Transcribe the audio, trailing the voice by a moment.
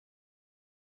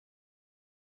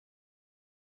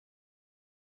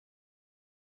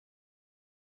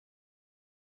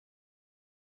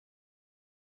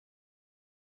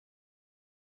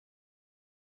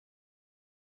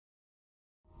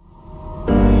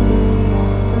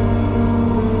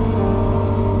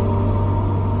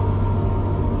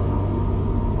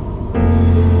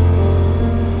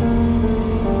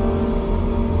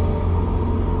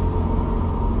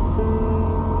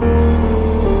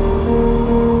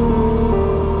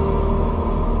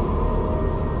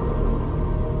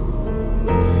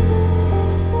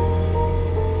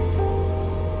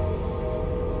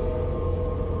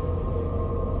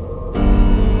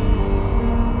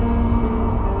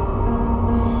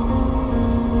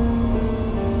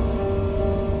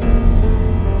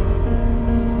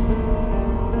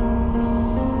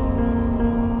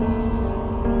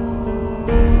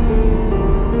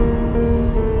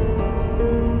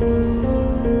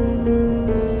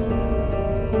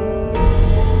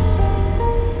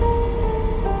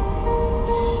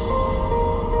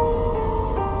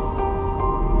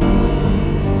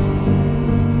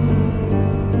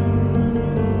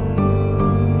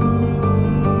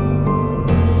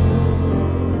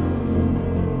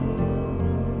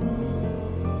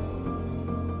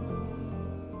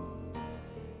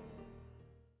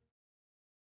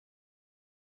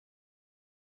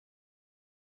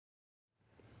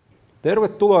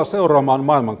Tervetuloa seuraamaan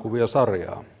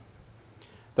Maailmankuvia-sarjaa.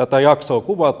 Tätä jaksoa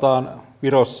kuvataan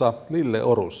Virossa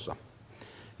Lilleorussa.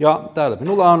 Ja täällä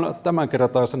minulla on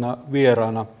tämänkertaisena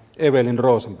vieraana Evelin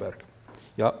Rosenberg.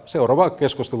 Ja seuraava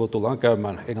keskustelu tullaan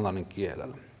käymään englannin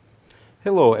kielellä.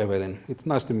 Hello Evelin,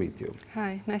 it's nice to meet you.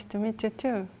 Hi, nice to meet you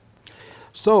too.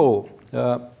 So,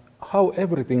 how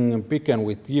everything began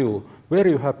with you, where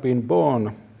you have been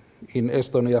born in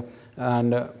Estonia,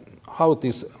 and how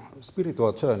this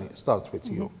spiritual journey starts with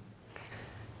you?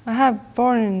 I have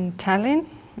born in Tallinn,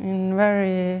 in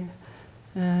very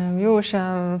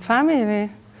usual family.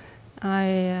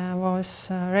 I was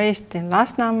raised in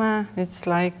Lasnamäe. It's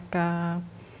like a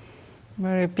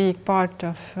very big part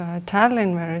of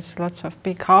Tallinn, where there's lots of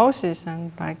big houses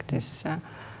and like this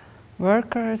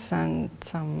workers and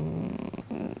some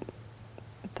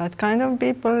that kind of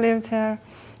people lived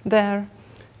there.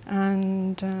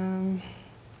 And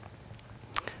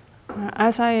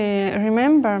as I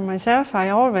remember myself, I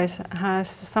always had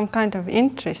some kind of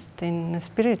interest in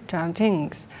spiritual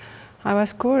things. I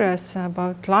was curious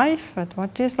about life, but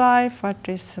what is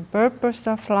the purpose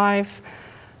of life.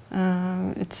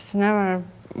 It's never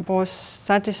was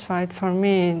satisfied for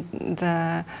me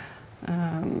the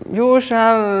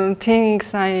usual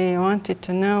things I wanted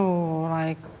to know,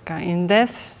 like in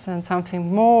death and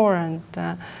something more.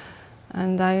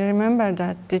 And I remember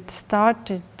that it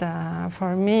started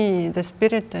for me, the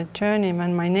spiritual journey,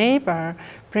 when my neighbor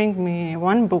bring me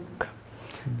one book.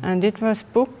 And it was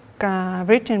book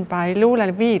written by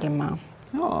Luule Viilma.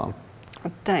 Oh.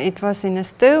 It was in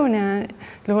Estonia.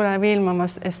 Luule Viilma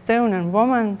was an Estonian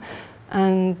woman,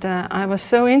 and I was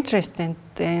so interested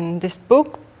in this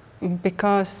book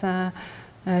because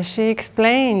she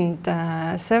explained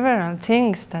several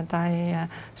things that I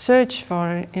searched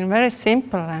for in a very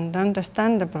simple and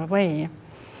understandable way.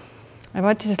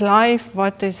 What is life,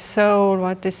 what is soul,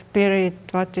 what is spirit,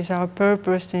 what is our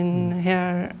purpose in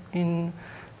here in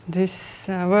this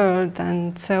world,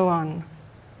 and so on.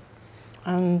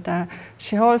 And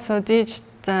she also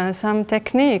taught some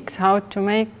techniques how to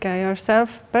make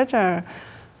yourself better,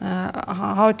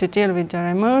 how to deal with your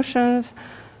emotions.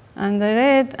 And I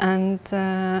read and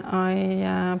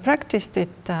I practiced it,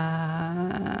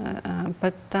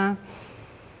 but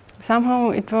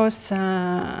somehow it was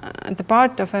the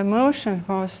part of emotion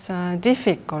was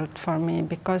difficult for me,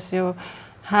 because you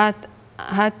had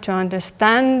to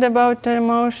understand about the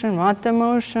emotion, what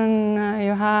emotion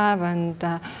you have, and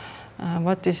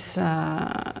what is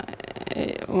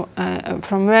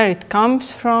from where it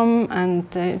comes from,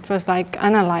 and it was like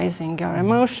analyzing your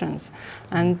emotions,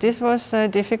 and this was a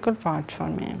difficult part for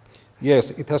me.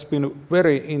 Yes, it has been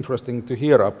very interesting to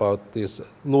hear about this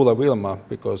Luule Viilma,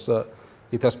 because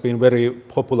it has been very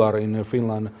popular in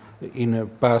Finland in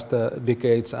past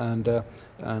decades, and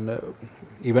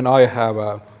even I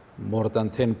have more than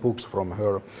 10 books from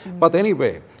her. But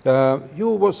anyway, you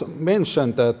was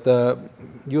mentioned that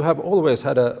you have always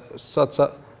had such a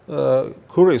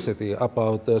curiosity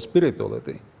about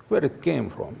spirituality. Where it came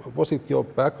from? Was it your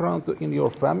background in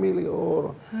your family,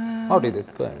 or how did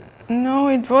it come? No,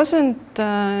 it wasn't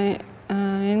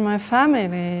in my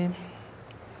family.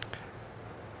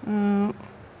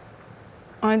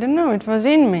 I don't know, it was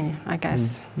in me, I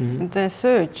guess. The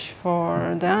search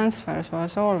for the answers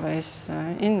was always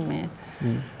in me.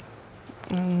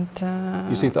 And,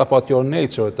 is it about your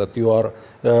nature that you are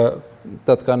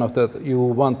that kind of that you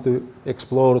want to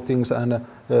explore things and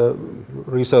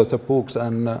research the books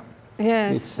and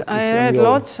yes, I read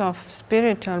lots of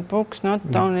spiritual books, not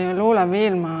only Luule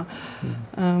Viilma.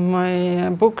 My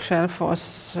bookshelf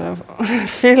was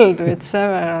filled with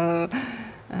several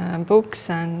books,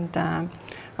 and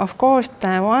of course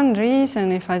the one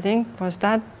reason, if I think, was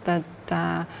that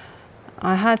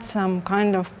I had some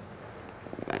kind of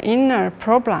inner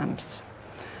problems.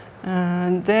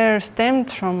 They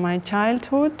stemmed from my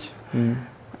childhood.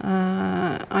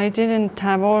 I didn't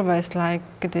have always like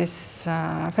this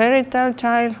fairy tale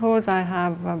childhood. I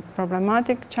have a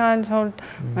problematic childhood.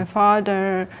 My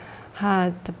father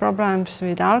had problems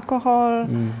with alcohol,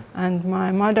 and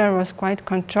my mother was quite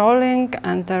controlling,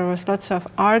 and there was lots of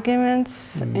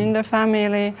arguments in the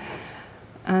family.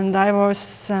 And I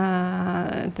was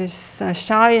this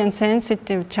shy and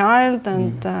sensitive child,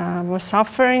 and was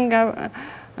suffering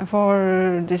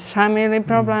for these family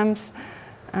problems.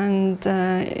 And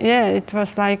yeah, it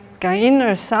was like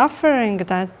inner suffering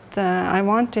that I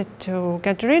wanted to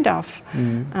get rid of.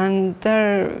 And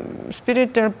their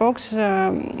spiritual books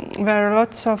were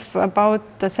lots of about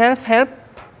the self-help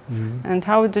and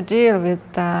how to deal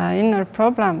with inner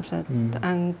problems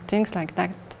and things like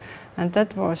that. And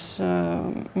that was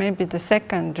maybe the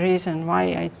second reason why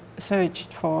I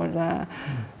searched for the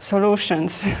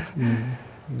solutions.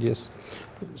 Yes.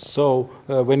 So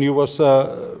when you was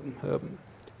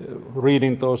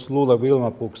reading those Lula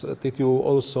Vilma books, did you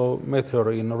also met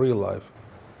her in real life?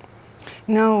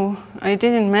 No, I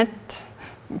didn't met.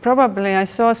 Probably I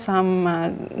saw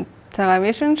some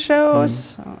television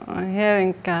shows,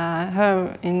 hearing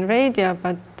her in radio,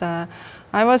 but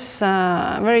I was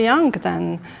very young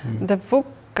then. The book,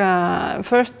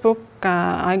 first book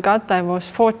I got, I was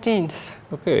 14th.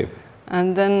 Okay.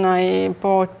 And then I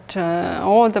bought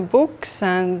all the books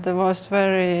and was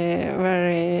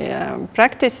very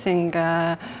practicing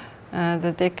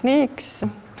the techniques.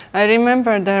 I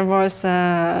remember there was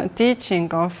a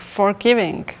teaching of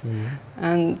forgiving,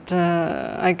 and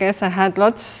I guess I had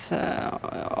lots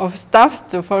of stuff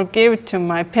to forgive to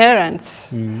my parents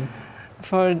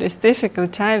for this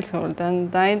difficult childhood,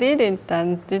 and I did it,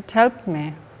 and it helped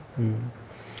me.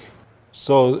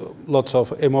 So lots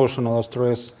of emotional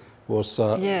stress was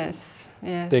yes.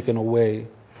 taken away.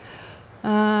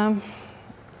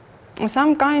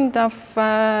 Some kind of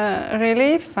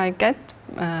relief I get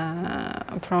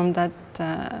from that.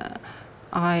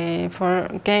 I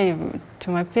forgave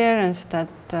to my parents that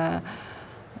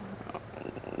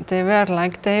they were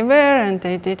like they were and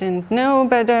they didn't know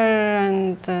better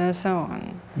and so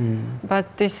on.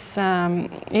 But this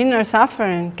inner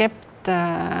suffering kept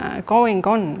going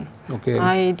on. Okay.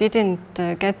 I didn't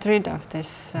get rid of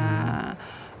this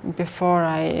before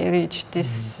I reached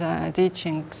this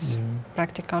teachings,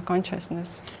 practical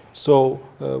consciousness. So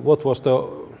what was the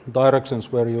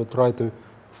directions where you try to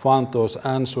find those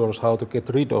answers how to get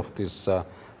rid of this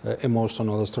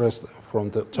emotional stress from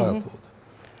the childhood?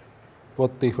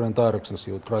 What different directions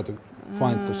you try to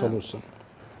find the solution?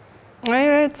 I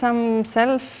read some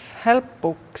self-help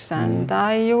books and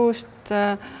I used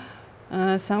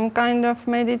some kind of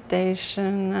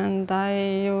meditation and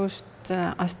I used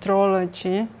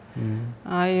astrology.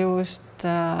 I used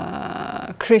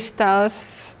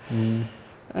crystals.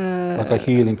 Like a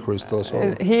healing crystals?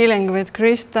 Or? Healing with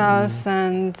crystals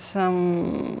and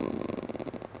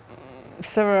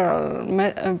several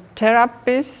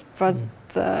therapies, but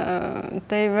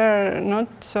they were not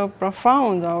so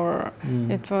profound, or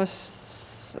it was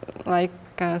like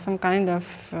some kind of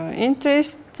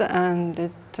interest and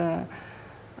it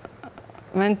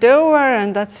went over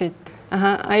and that's it.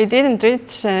 I didn't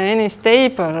reach any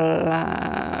stable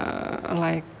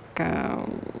like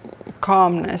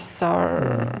calmness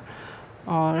or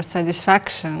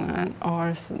satisfaction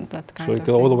or that kind of thing. So it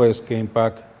always came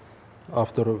back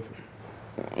after?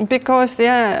 Because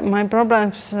my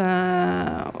problems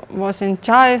was in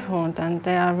childhood and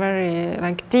they are very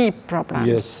like deep problems.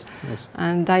 Yes.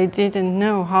 And I didn't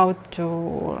know how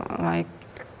to like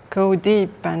go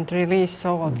deep and release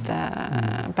all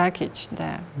the baggage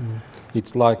there.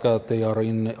 It's like they are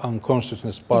in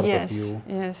unconsciousness part of you.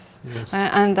 Yes.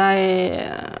 And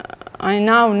I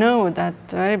now know that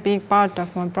a very big part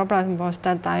of my problem was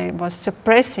that I was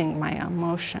suppressing my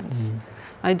emotions.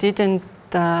 I didn't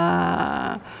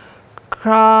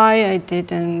cry, I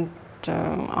didn't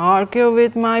argue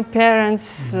with my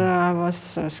parents, I was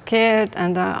so scared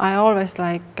and I always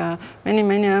like many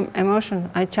emotions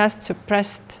I just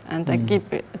suppressed and I keep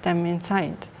them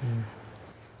inside.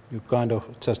 You kind of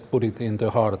just put it in the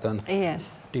heart and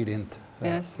didn't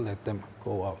let them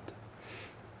go out.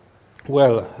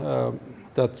 Well,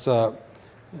 that's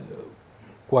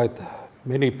quite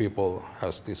many people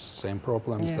has this same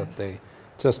problems that they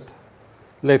just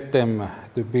let them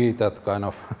to be that kind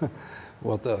of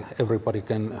what everybody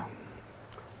can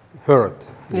hurt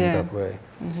in that way.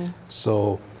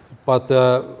 So, but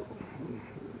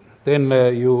then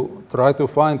you try to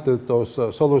find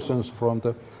those solutions from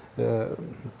the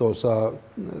those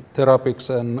therapies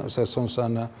and sessions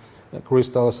and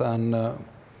crystals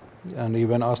and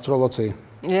even astrology.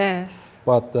 Yes.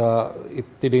 But it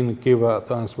didn't give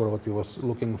the answer what you was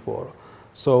looking for.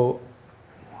 So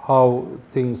how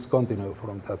things continue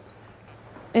from that?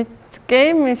 It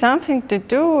gave me something to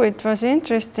do. It was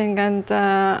interesting, and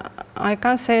I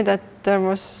can't say that there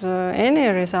was any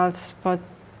results, but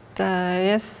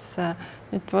yes,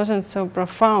 it wasn't so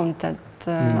profound that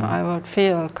I would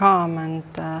feel calm and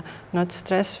not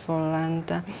stressful.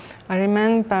 And I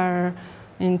remember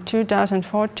in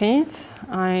 2014,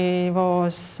 I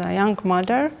was a young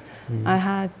mother. I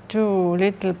had 2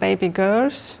 little baby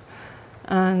girls.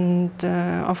 And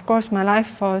of course my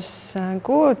life was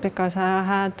good because I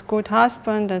had good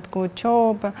husband and good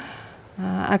job.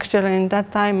 Actually in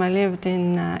that time I lived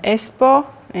in Espoo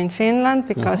in Finland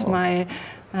because my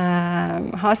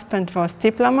husband was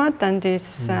diplomat and he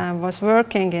was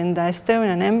working in the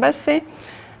Estonian embassy.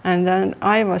 and then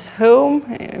I was home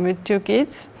with 2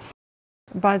 kids,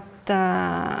 but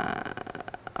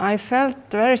I felt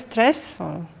very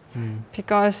stressful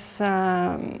because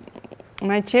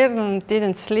my children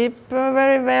didn't sleep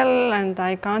very well, and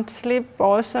I can't sleep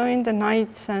also in the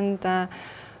nights, and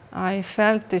I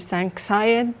felt this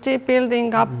anxiety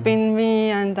building up in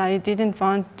me, and I didn't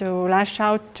want to lash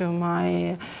out to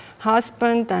my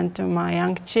husband and to my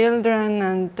young children,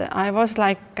 and I was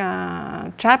like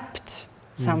trapped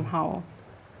somehow.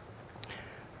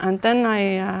 And then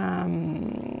I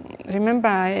remember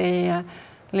I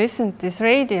listened to this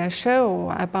radio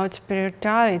show about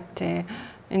spirituality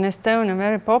in Estonia,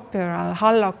 very popular,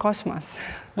 Hallo Kosmos.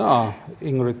 Ah,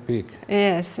 Ingrid Peek.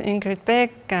 Yes, Ingrid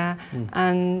Peek,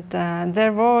 and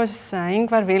there was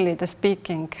Ingvar Villi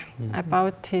speaking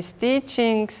about his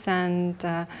teachings and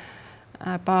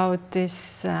about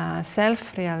this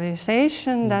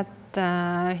self-realization that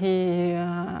he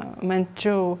went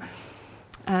through.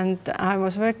 And I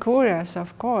was very curious,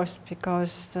 of course,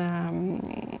 because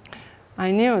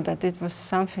I knew that it was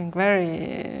something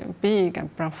very big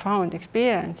and profound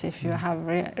experience if you have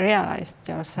realized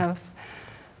yourself.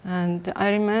 And I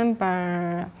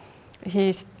remember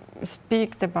he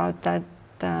speak about that,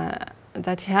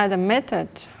 that he had a method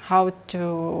how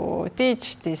to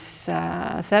teach this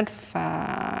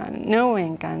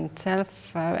self-knowing and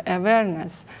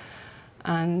self-awareness.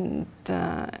 And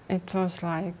it was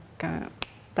like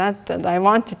that I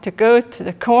wanted to go to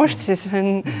the courses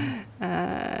when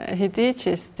he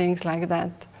teaches things like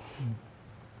that.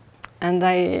 And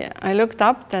I looked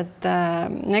up that the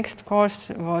next course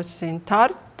was in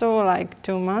Tartu, like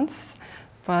 2 months,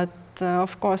 but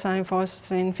of course I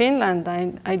was in Finland.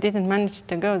 I didn't manage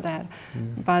to go there,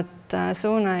 but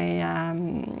soon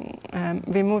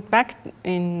we moved back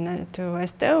to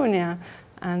Estonia,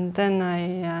 and then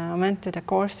I went to the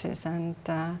courses, and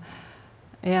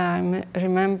yeah, I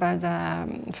remember the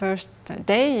first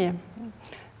day.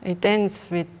 It ends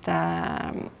with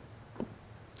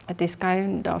this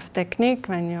kind of technique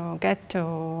when you get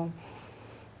to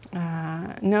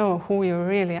know who you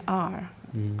really are.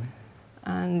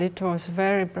 And it was a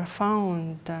very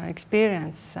profound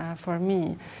experience for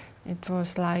me. It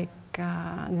was like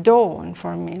dawn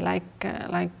for me, like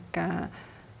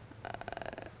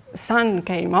sun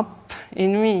came up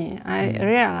in me. I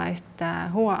realized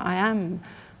who I am,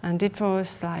 and it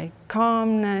was like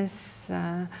calmness,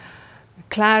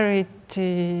 clarity.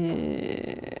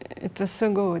 It was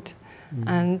so good.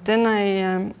 And then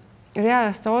I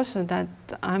realized also that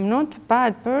I'm not a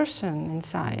bad person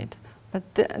inside, but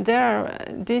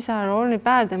these are only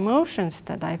bad emotions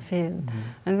that I feel.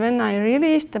 And when I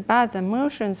release the bad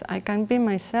emotions, I can be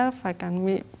myself, I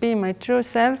can be my true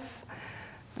self,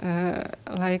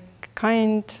 like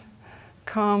kind,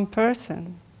 calm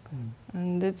person.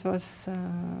 And it was,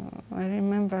 I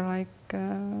remember like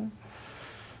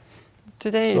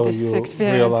today so this you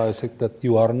experience. realize that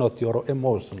you are not your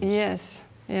emotions. Yes,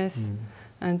 yes.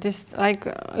 And this like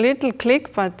little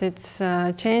click, but it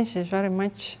changes very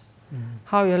much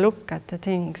how you look at the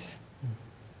things.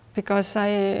 Because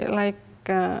I like,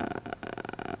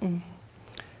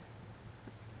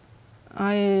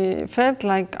 I felt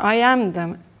like I am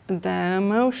the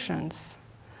emotions.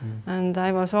 And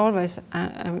I was always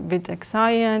with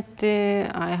anxiety.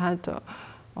 I had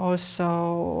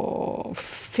also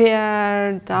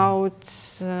fear,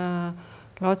 doubts,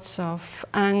 lots of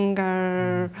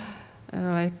anger,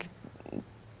 like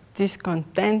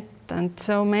discontent, and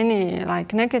so many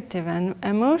like negative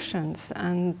emotions.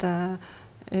 And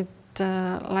it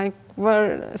like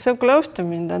were so close to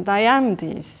me that I am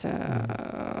these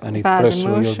and it bad pressure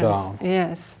emotions. you down.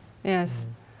 Yes, yes.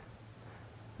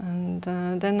 And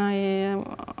then I,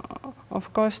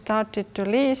 of course, started to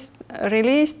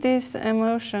release these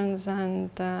emotions,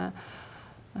 and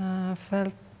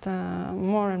felt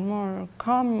more and more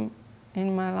calm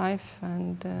in my life.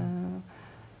 And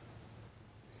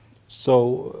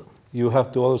so you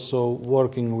have to also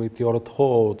working with your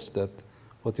thoughts, that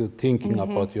what you're thinking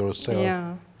about yourself.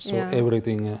 Yeah, so yeah.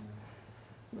 everything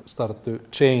start to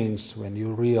change when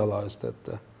you realize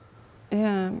that.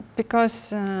 Yeah,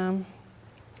 because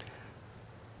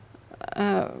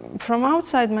from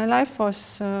outside my life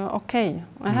was okay.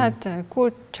 I had a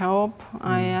good job.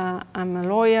 I am a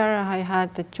lawyer. I had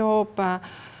a job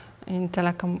in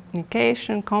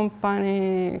telecommunication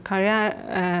company.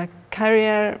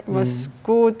 Career was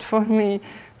good for me.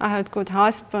 I had good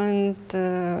husband,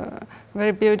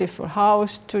 very beautiful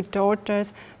house, 2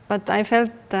 daughters. But I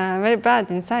felt very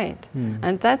bad inside,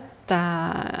 and that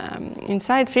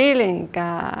inside feeling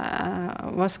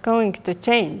was going to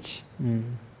change.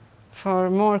 For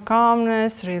more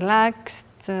calmness,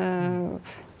 relaxed,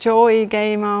 joy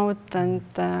came out, and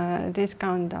this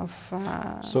kind of...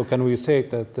 So can we say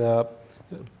that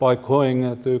by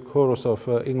going the course of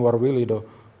Ingvar Vilido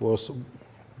was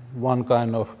one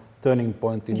kind of turning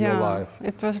point in your life?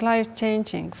 It was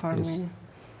life-changing for me.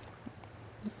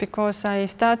 Because I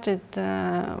started,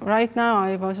 right now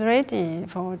I was ready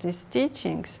for these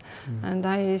teachings, and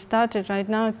I started right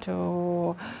now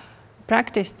to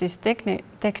practice these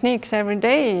techniques every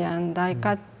day, and I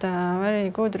got very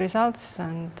good results,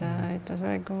 and it was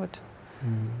very good.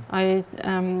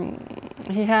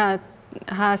 He has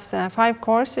 5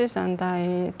 courses, and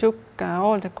I took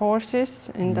all the courses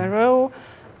in the row,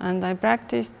 and I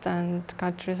practiced and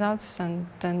got results, and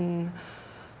then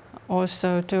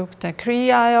also took the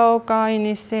Kriya Yoga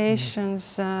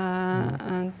initiations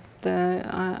and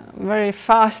very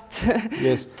fast.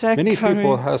 Yes, many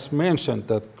people has mentioned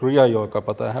that Kriya Yoga,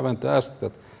 but I haven't asked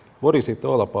that. What is it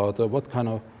all about? What kind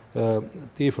of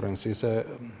difference is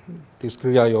this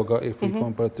Kriya Yoga if we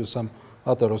compare to some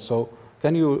others? So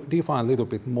can you define a little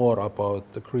bit more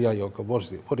about the Kriya Yoga?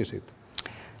 What is it?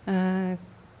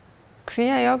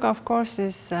 Kriya Yoga, of course,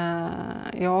 is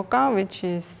yoga, which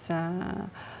is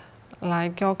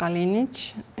like yoga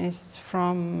lineage, is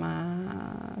from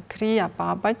Kriya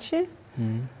Babaji,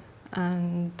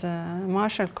 and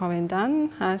Marshall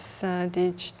Covendan has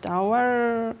taught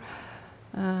our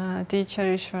teacher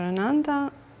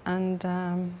Ishwarananda, and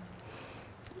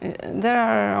there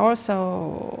are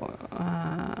also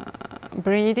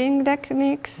breathing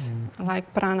techniques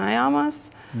like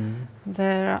pranayamas.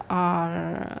 There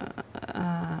are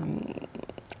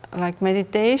like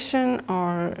meditation,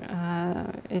 or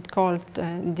it's called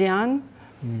dhyan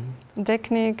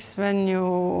techniques, when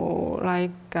you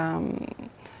like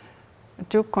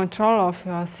took control of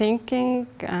your thinking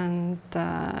and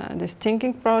this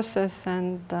thinking process,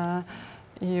 and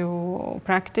you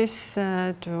practice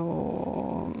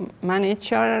to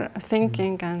manage your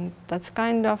thinking, and that's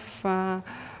kind of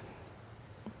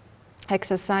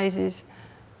exercises.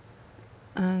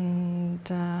 And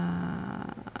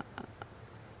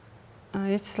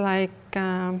it's like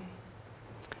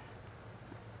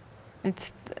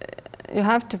you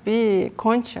have to be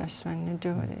conscious when you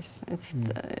do this.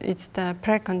 It's the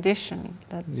precondition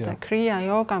that the Kriya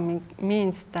Yoga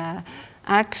means the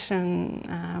action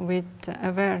with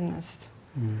awareness.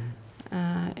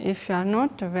 If you are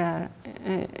not aware,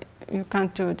 you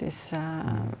can't do this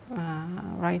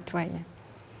right way.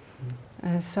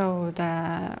 So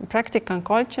the practical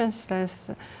consciousness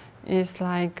is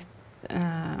like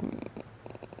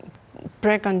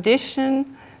precondition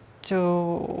to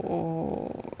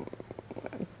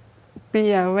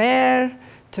be aware,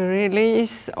 to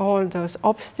release all those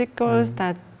obstacles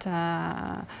that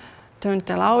don't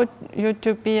allow you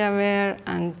to be aware,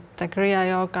 and the Kriya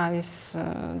Yoga is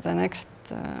the next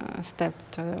step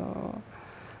to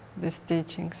these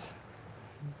teachings.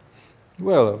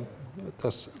 Well,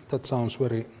 that sounds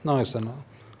very nice and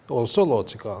also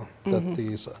logical, that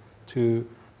these two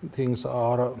things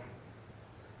are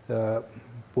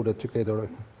put together.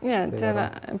 Yeah,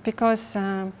 because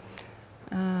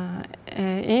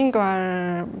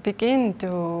Ingvar began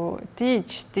to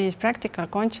teach these practical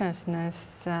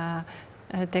consciousness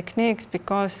techniques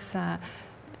because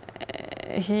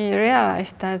he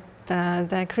realized that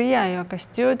the Kriya Yoga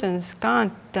students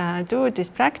can't do these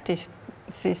practices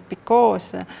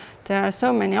because there are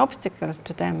so many obstacles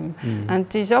to them, and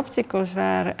these obstacles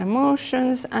were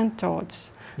emotions and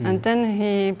thoughts. And then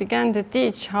he began to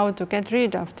teach how to get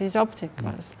rid of these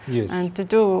obstacles and to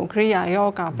do Kriya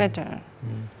Yoga better.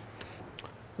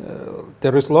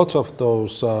 There is lots of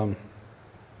those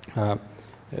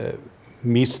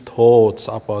misthoughts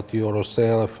about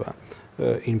yourself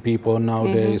in people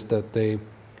nowadays, that they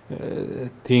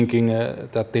thinking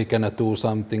that they cannot do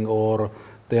something, or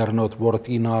they are not worth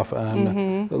enough,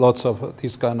 and lots of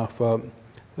this kind of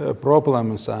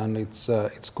problems, and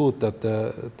it's good that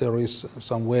there is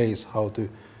some ways how to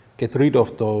get rid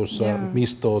of those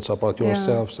misthoughts about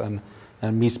yourselves and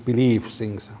misbelief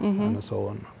things and so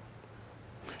on.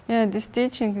 Yeah, this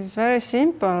teaching is very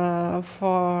simple.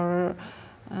 For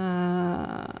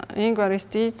Ingvar is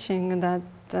teaching that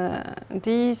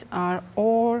these are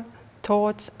all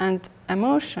thoughts and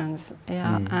emotions,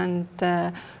 and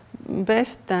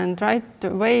best and right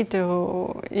way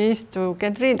is to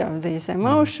get rid of these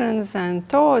emotions and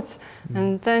thoughts,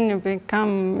 and then you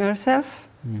become yourself.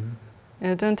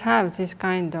 You don't have this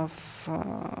kind of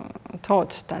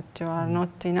thoughts that you are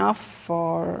not enough,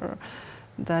 or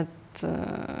that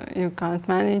you can't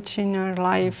manage in your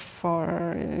life,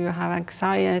 or you have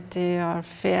anxiety or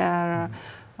fear,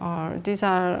 or these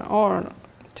are all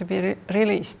to be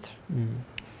released.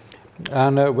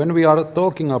 And when we are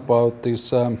talking about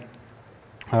this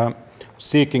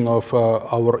seeking of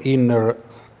our inner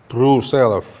true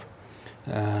self,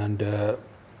 and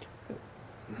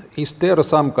is there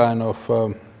some kind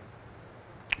of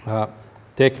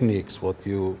techniques what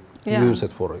you use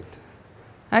it for it?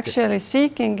 Actually,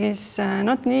 seeking is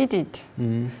not needed,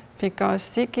 because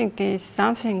seeking is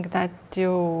something that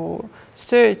you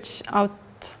search out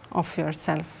of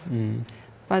yourself.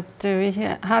 But we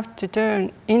have to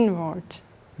turn inward,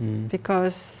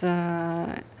 because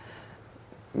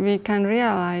we can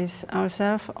realize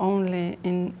ourselves only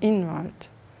in inward.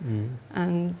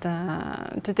 And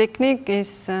the technique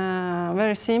is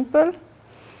very simple,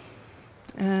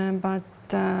 but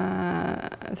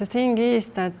the thing is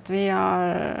that we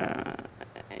are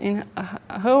in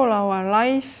whole our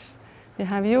life we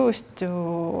have used to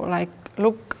like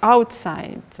look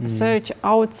outside, search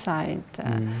outside,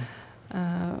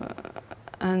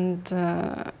 and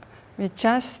we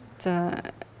just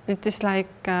it is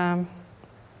like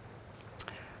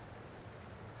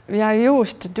we are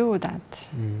used to do that.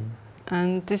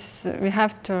 And this we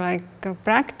have to like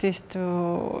practice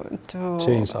to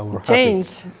change our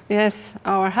habits. Yes,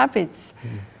 our habits,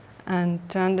 and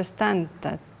to understand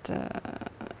that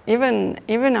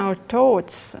even our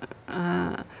thoughts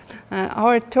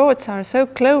are so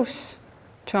close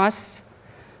to us,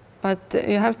 but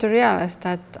you have to realize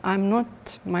that I'm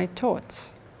not my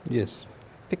thoughts. Yes.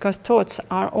 Because thoughts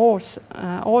are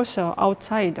also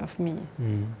outside of me.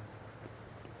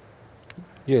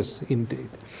 Yes, indeed.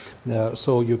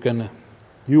 So you can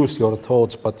use your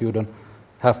thoughts, but you don't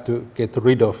have to get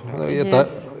rid of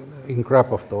in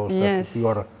grab of those that you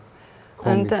are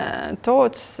committed. And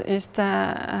thoughts is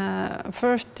the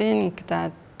first thing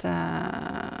that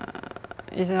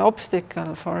is an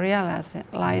obstacle for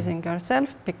realizing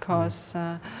yourself, because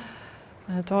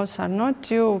thoughts are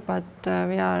not you, but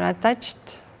we are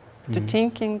attached to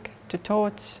thinking, to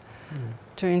thoughts,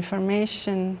 to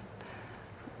information.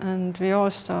 And we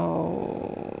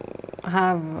also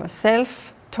have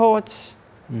self-thoughts,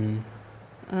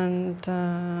 and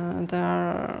there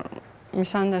are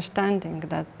misunderstanding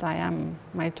that I am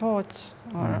my thoughts,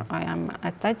 or I am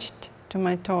attached to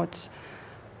my thoughts.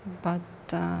 But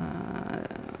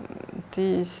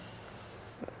these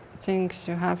things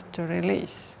you have to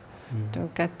release to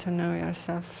get to know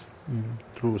yourself.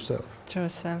 True self. True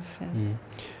self, yes.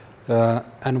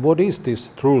 And what is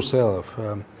this true self?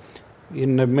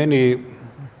 In many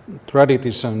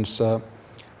traditions,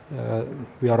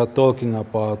 we are talking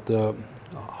about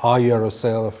higher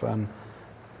self, and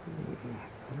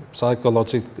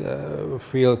psychology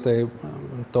field they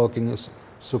talking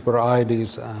super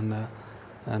ideas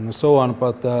and so on.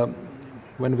 But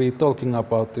when we talking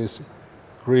about this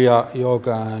Kriya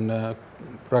Yoga and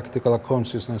practical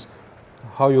consciousness,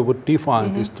 how you would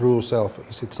define this true self?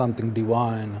 Is it something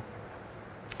divine?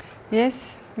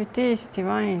 Yes, it is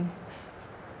divine.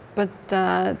 But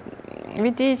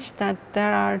we teach that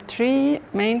there are three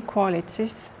main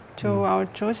qualities to our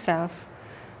true self,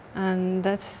 and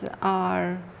that's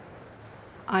our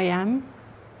I am,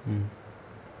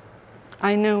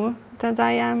 I know that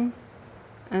I am,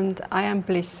 and I am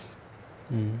bliss.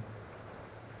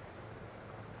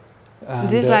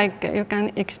 This like you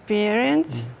can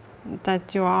experience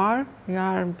that you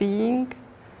are being,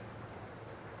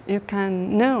 you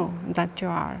can know that you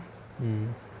are.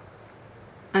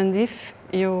 And if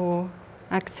you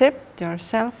accept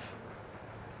yourself,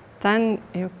 then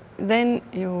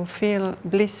you feel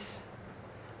bliss.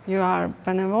 You are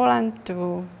benevolent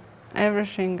to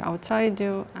everything outside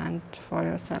you and for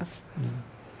yourself.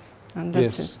 And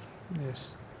that's it.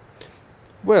 Yes.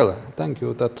 Well, thank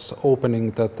you. That's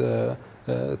opening that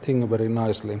thing very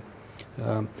nicely.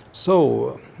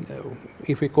 So,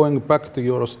 if we're going back to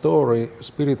your story,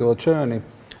 spiritual journey,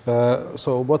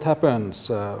 so what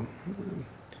happens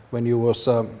when you was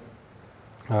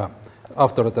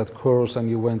after that course and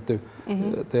you went to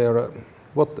there?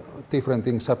 What different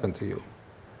things happened to you?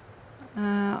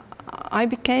 I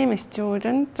became a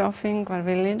student of Ingvar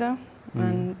Villido,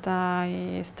 and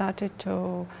I started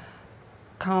to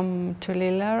come to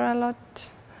Lilleorun a lot.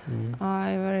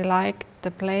 I very liked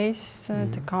the place,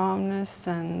 the calmness,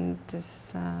 and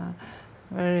this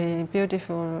very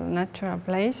beautiful natural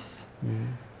place.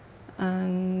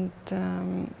 And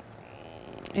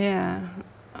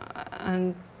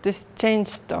and this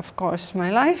changed, of course,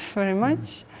 my life very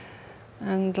much.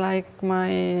 And like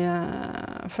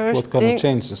my first what kind of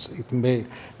changes it made?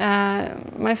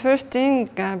 My first thing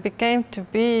became to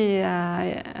be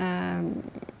a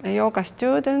yoga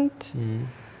student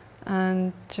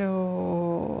and to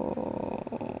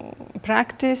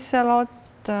practice a lot,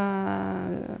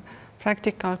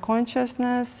 practical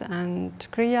consciousness and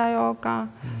Kriya yoga.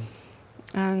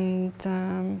 And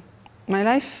my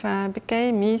life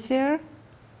became easier.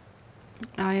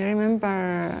 I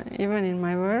remember even in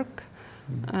my work,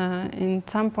 in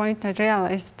some point I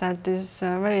realized that it's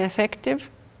very effective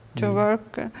to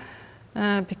work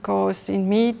because in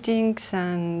meetings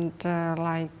and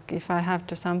like if I have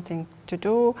something to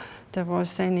do, there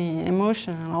was any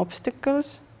emotional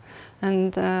obstacles.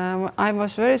 And I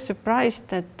was very surprised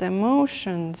that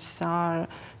emotions are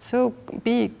so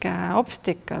big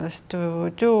obstacles to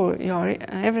do your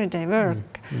everyday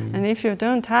work. And if you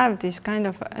don't have these kind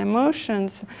of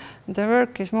emotions, the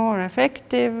work is more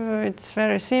effective. It's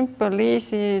very simple,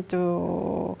 easy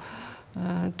to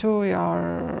do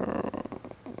your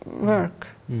work.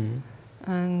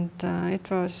 And it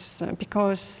was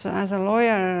because as a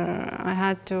lawyer I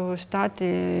had to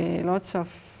study lots of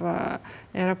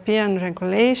European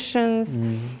regulations,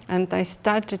 and I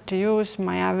started to use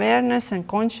my awareness and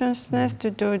consciousness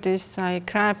to do this. I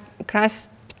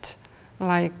grasped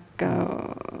like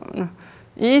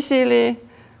easily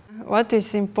what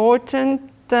is important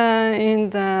in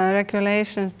the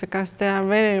regulations, because they are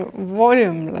very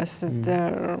voluminous.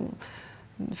 They're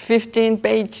 15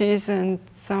 pages and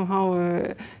somehow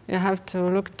you have to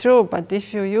look through, but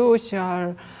if you use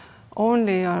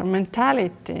only your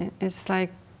mentality, it's like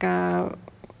a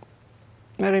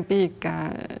very big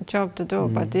job to do.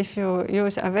 But if you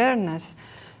use awareness,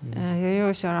 you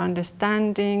use your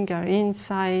understanding, your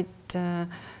insight,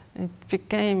 it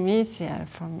became easier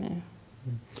for me.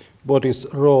 What is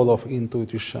the role of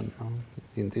intuition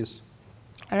in this?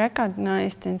 I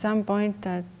recognized in some point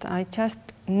that I just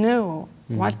know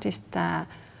what is the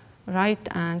right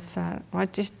answer,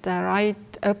 what is the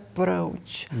right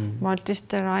approach, what is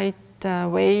the right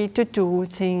way to do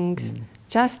things.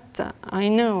 Just I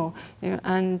know,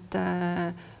 and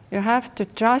you have to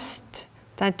trust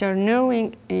that your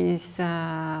knowing is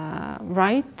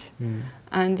right,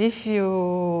 and if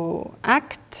you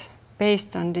act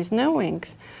based on these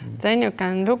knowings, then you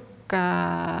can look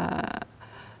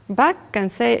back and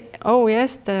say, oh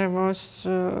yes, there was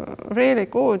really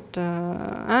good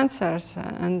answers,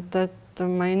 and that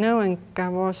my knowing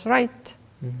was right.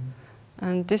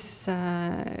 And this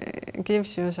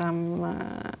gives you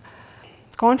some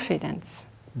confidence.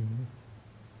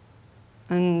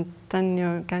 And then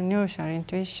you can use your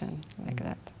intuition like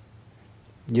that.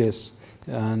 Yes,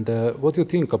 and what do you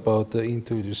think about the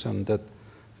intuition, that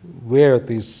where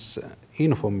this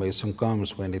information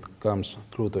comes when it comes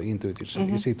through the intuition?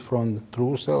 Is it from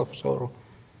true selves, or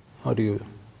how do you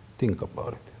think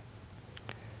about it?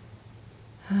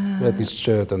 Where this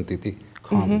certainty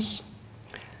comes?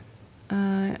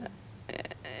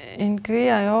 In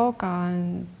Kriya Yoga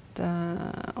and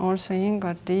also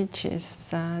Ingvar teaches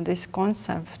this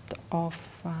concept of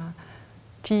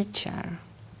teacher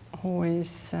who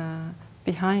is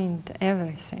behind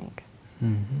everything.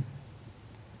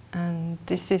 And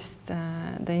this is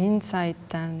the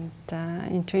insight and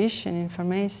intuition,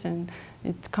 information,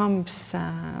 it comes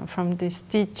from this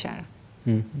teacher,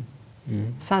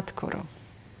 Sadguru.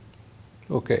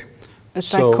 Okay.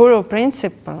 It's like Guru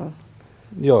principle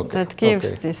that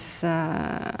gives this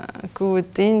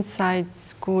good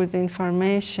insights, good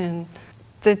information.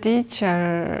 The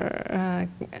teacher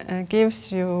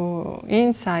gives you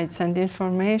insights and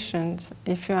information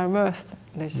if you are worth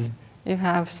this. You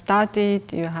have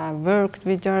studied, you have worked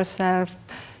with yourself,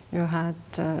 you had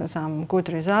some good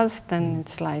results, then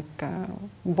it's like a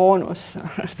bonus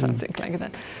or something like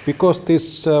that. Because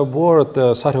this word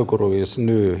Sadguru is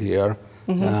new here,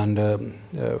 and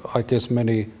I guess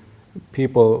many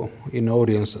people in the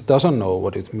audience doesn't know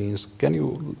what it means. Can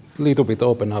you a little bit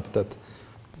open up that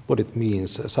what it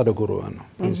means, Sadguru and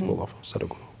principle of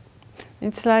Sadguru?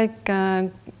 It's like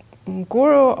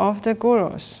guru of the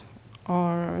gurus,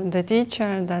 or the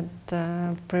teacher that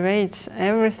pervades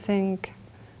everything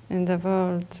in the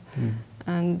world,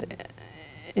 and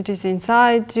it is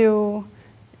inside you,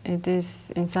 it is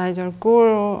inside your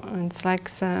guru, and it's like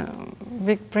a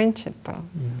big principle.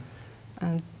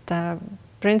 And the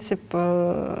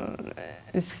principle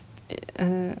is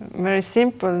very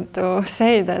simple to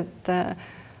say that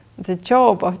the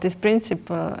job of this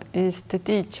principle is to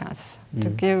teach us, to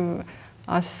give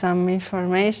us some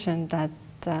information that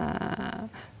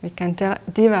we can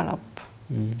develop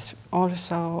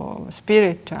also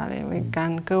spiritually, we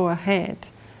can go ahead.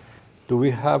 Do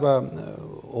we have a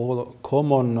all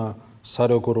common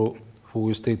Sadguru who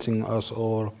is teaching us,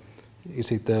 or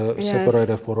is it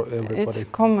separated for everybody? It's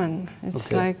common.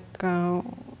 It's like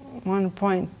one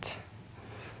point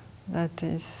that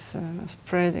is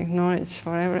spreading knowledge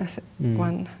for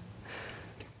everyone.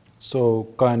 So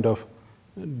kind of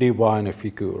divine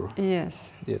figure.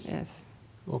 Yes. Yes. Yes.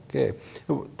 Okay,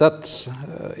 that's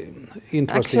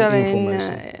interesting Actually,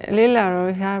 information. in Lilleorun,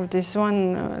 we have this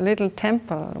one little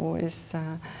temple who is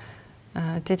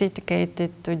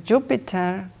dedicated to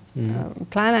Jupiter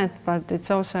planet, but it's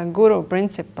also a guru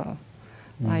principle,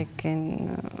 like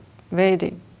in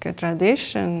Vedic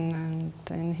tradition, and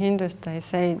in Hindus they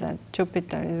say that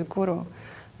Jupiter is guru,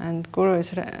 and guru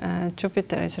is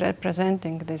Jupiter is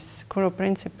representing this guru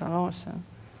principle also.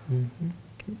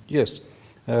 Yes.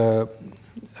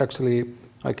 Actually,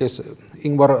 I guess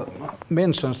Ingvar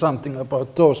mentioned something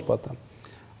about those, but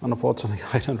unfortunately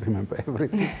I don't remember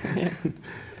everything.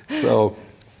 So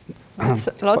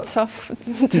lots of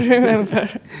to remember.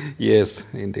 Yes,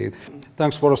 indeed.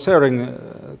 Thanks for sharing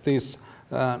this.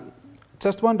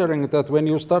 Just wondering that when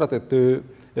you started to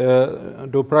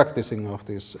do practicing of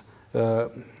this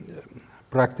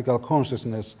practical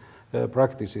consciousness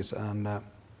practices, and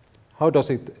how does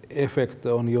it affect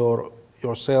on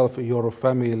yourself, your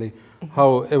family,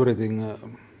 how everything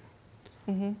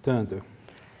turned to?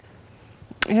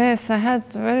 Yes, I had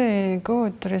very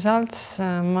good results.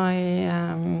 My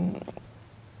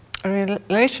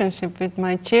relationship with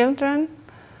my children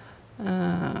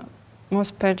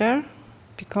was better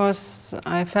because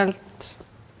I felt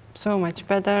so much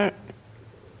better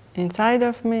inside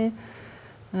of me.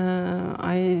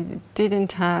 I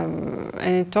didn't have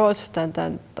any thoughts that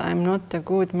I'm not a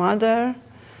good mother,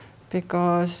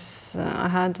 because I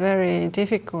had very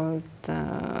difficult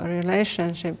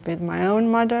relationship with my own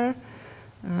mother,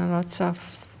 lots of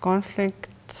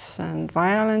conflicts and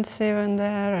violence even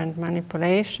there, and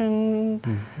manipulation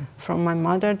from my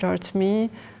mother towards me,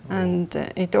 and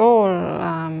it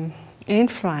all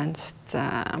influenced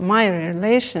my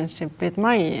relationship with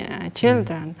my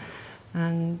children.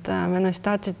 And when I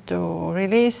started to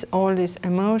release all these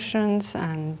emotions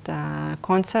and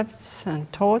concepts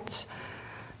and thoughts,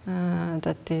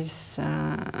 that is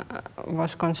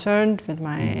was concerned with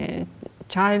my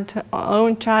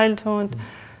own childhood,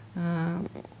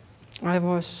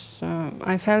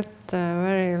 I felt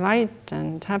very light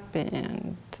and happy,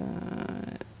 and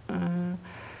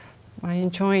I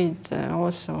enjoyed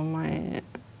also my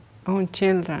own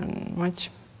children much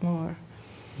more.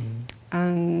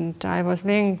 And I was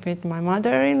linked with my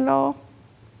mother-in-law,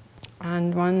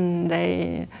 and one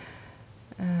day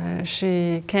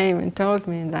she came and told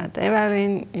me that,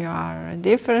 Evelin, you are a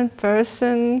different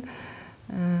person,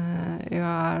 you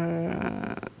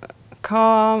are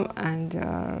calm, and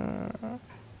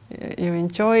you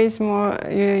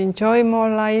enjoy more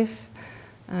life.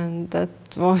 And that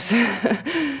was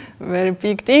a very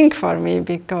big thing for me,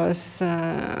 because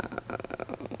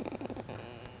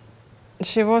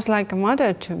she was like a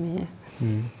mother to me.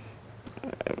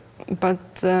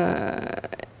 But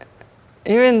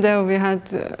even though we had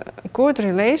good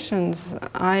relations,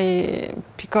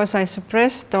 because I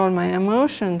suppressed all my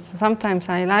emotions, sometimes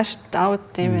I lashed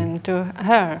out even to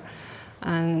her,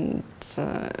 and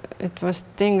it was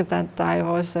things that I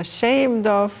was ashamed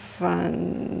of,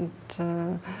 and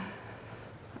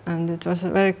it was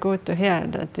very good to hear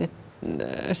that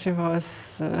she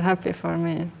was happy for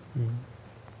me.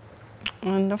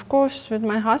 And of course, with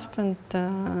my husband,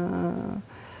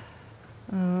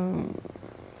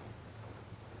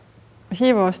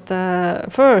 he was the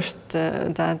first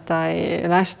that I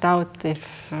lashed out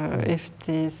if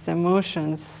these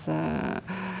emotions,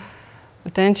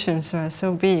 tensions were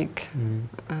so big,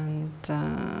 and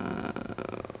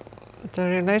the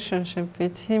relationship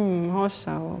with him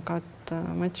also got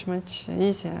much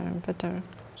easier and better.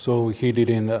 So he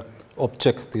didn't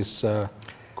object this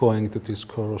going to this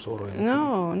course or anything?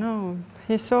 No,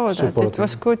 he saw that it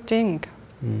was a good thing.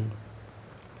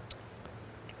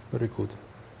 Very good.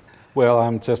 Well,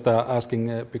 I'm just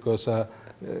asking because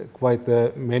quite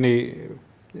many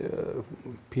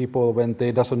people, when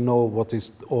they doesn't know what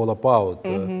it's all about,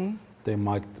 they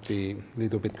might be a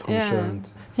little bit concerned.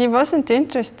 Yeah. He wasn't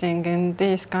interested in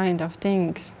these kind of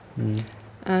things,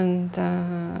 and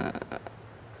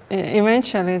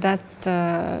eventually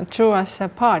that drew us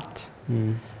apart.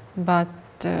 But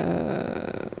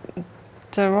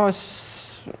there was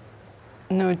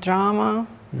no drama,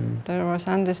 there was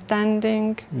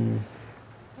understanding,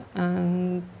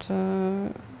 and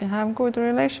we have good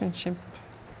relationship.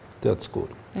 That's good.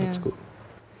 That's Yeah. good.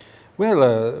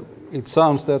 Well, it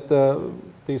sounds that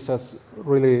this has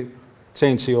really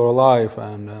changed your life,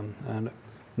 and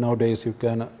nowadays you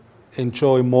can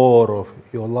enjoy more of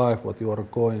your life, what you are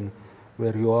going,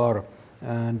 where you are,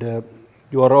 and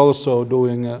you are also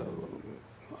doing,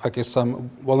 I guess, some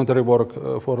voluntary work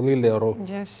for Lilleorun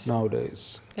Yes.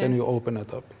 nowadays. Yes. Can you open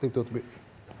it up a little bit?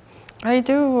 I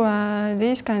do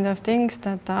these kind of things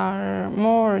that are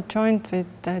more joined with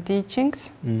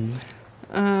teachings.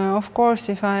 Of course,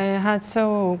 if I had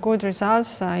so good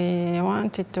results, I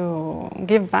wanted to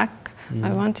give back.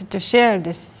 I wanted to share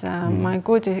this my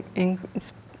good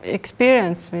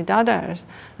experience with others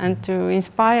and to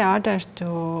inspire others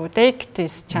to take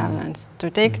this challenge, to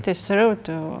take this through,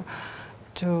 to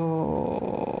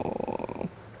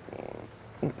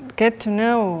get to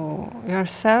know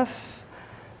yourself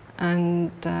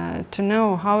and to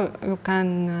know how you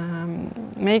can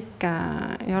make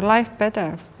your life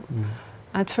better.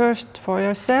 At first for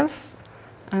yourself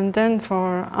and then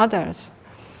for others.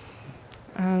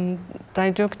 And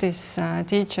I took this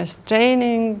teacher's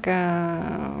training.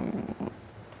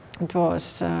 It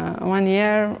was 1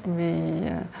 year.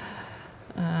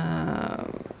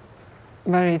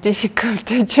 Very difficult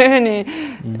journey.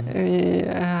 We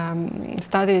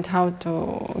studied how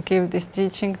to give this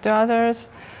teaching to others,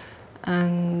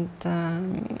 and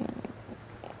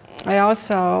I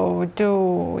also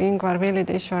do Ingvar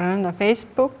Villideshwar on the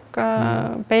Facebook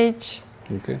page.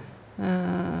 Okay.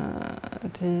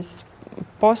 These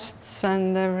posts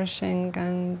and everything,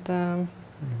 and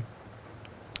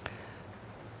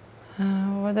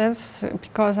what else?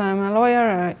 Because I'm a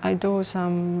lawyer, I do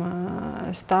some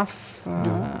stuff.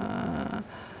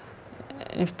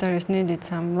 If there is needed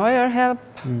some lawyer help,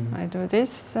 I do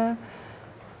this.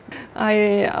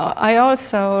 I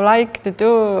also like to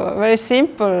do very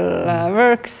simple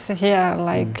works here,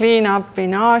 like clean up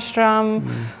in ashram,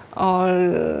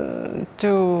 or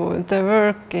do the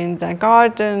work in the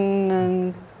garden,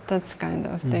 and that kind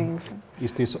of things.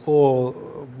 Is this all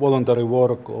voluntary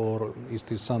work, or is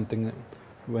this something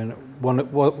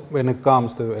when it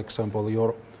comes to, example,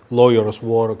 your lawyer's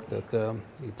work, that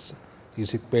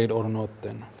is it paid or not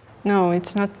then? No,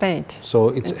 it's not paid. So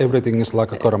it's everything is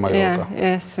like a karma yoga.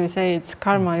 Yes, we say it's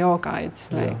karma yoga.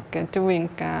 It's like doing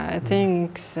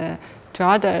things to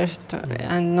others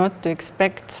and not to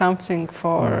expect something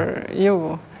for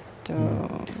you to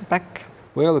back.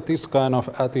 Well, this kind of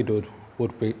attitude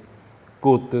would be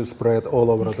good to spread all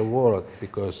over the world,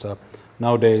 because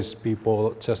nowadays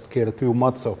people just care too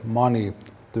much of money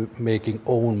to making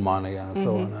own money and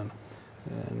so on.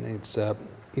 And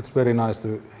it's very nice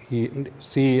to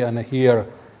see and hear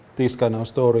these kind of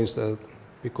stories,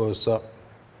 because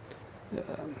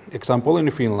example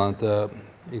in Finland,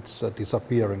 it's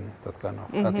disappearing, that kind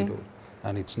of attitude,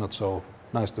 and it's not so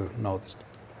nice to notice.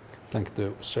 Thank you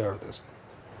to share this.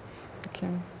 Thank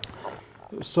you.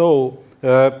 So,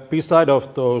 beside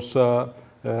of those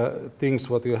things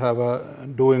what you have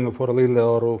doing for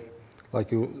Lilleorun,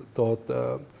 like you thought,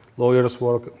 lawyers'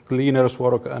 work, cleaners'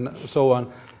 work, and so on,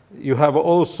 you have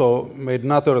also made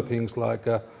other things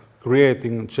like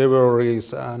creating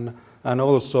jewelries and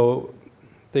also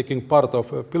taking part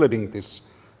of building this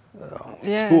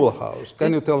schoolhouse.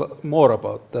 Can you tell more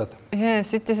about that?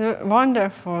 Yes, it is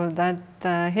wonderful that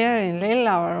here in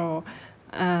Lilleorun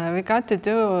we got to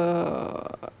do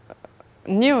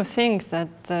new things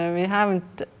that we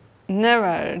haven't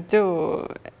never do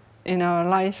in our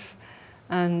life.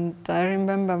 And I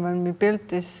remember when we built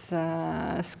this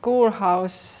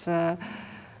schoolhouse,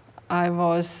 I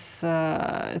was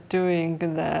doing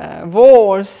the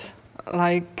walls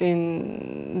like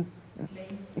in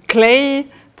clay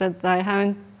that I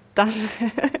haven't done.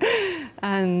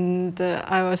 And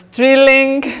I was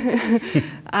drilling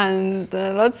and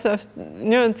lots of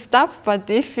new stuff. But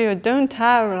if you don't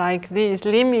have like these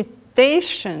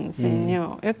limitations in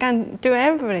you, you can do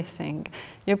everything.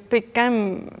 You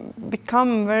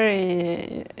become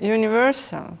very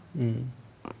universal.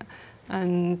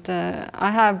 And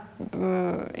I have,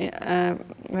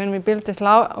 when we built this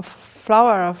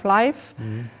flower of life,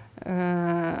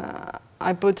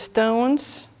 I put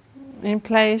stones in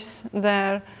place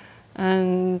there,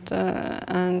 and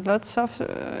lots of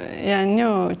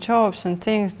new jobs and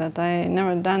things that I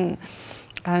never done,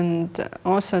 and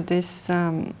also this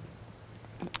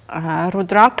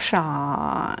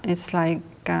rudraksha. It's like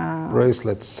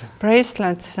bracelets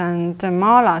and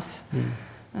malas.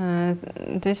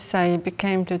 This I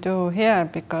became to do here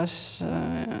because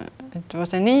it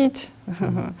was a need,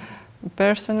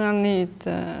 personal need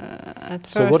at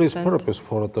first. So what is purpose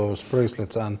for those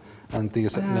bracelets and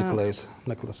these necklace?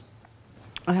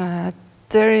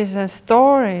 There is a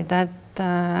story that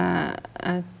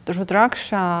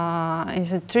rudraksha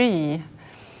is a tree,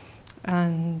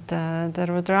 and the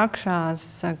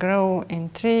rudrakshas grow in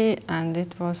tree, and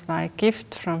it was like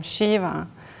gift from Shiva.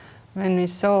 When we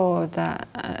saw the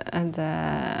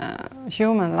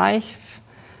human life,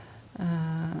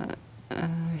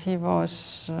 he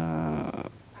was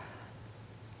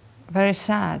very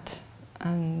sad,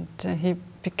 and he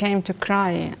began to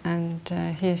cry, and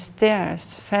his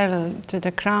tears fell to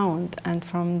the ground, and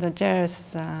from the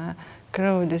tears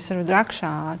grew this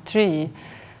Rudraksha tree,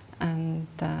 and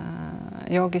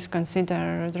yogis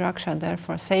consider Rudraksha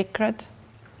therefore sacred.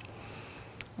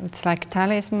 It's like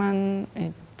talisman,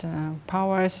 it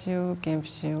powers you,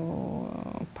 gives you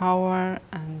power,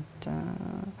 and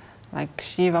like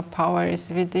Shiva power is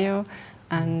with you,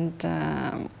 and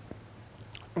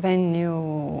when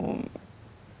you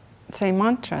say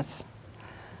mantras,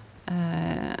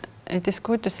 it is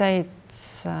good to say it,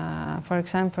 for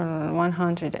example,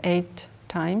 108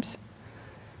 times,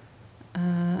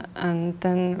 and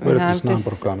then we have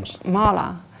this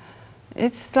mala.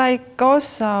 It's like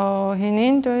also in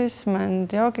Hinduism and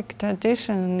yogic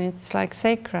tradition, it's like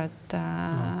sacred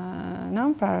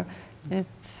number.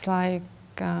 It's like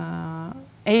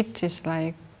 8 is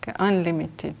like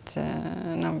unlimited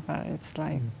number. It's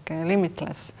like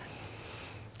limitless.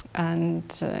 And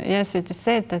yes, it is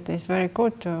said that it's very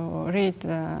good to read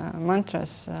the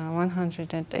mantras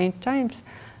 108 times.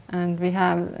 And we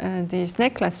have these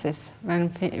necklaces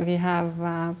when we have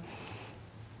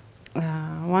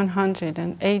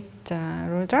 108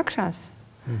 Rudrakshas.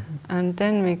 And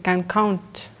then we can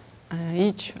count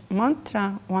each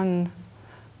mantra, one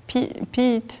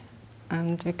beat,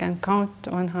 and we can count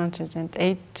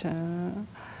 108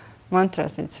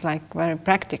 mantras. It's like a very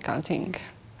practical thing.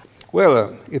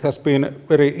 Well, it has been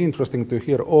very interesting to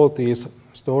hear all these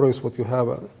stories what you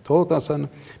have told us, and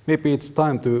maybe it's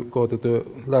time to go to the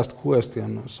last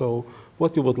question. So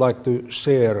what you would like to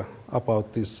share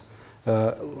about this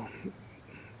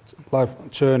life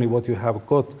journey, what you have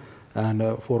got, and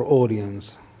for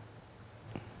audience?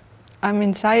 I'm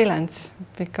in silence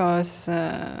because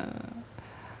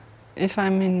if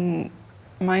I'm in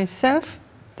myself,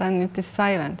 then it is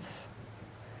silence.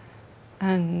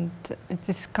 And it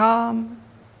is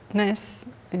calmness,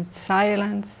 it's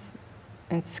silence,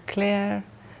 it's clear.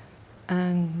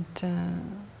 And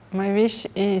my wish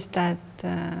is that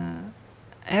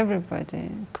everybody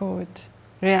could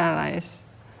realize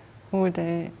who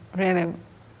they really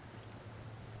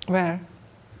were.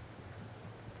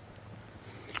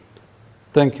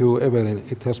 Thank you,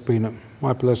 Evelin. It has been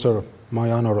my pleasure,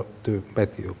 my honor to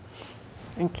meet you.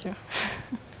 Thank you.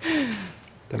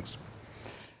 Thanks.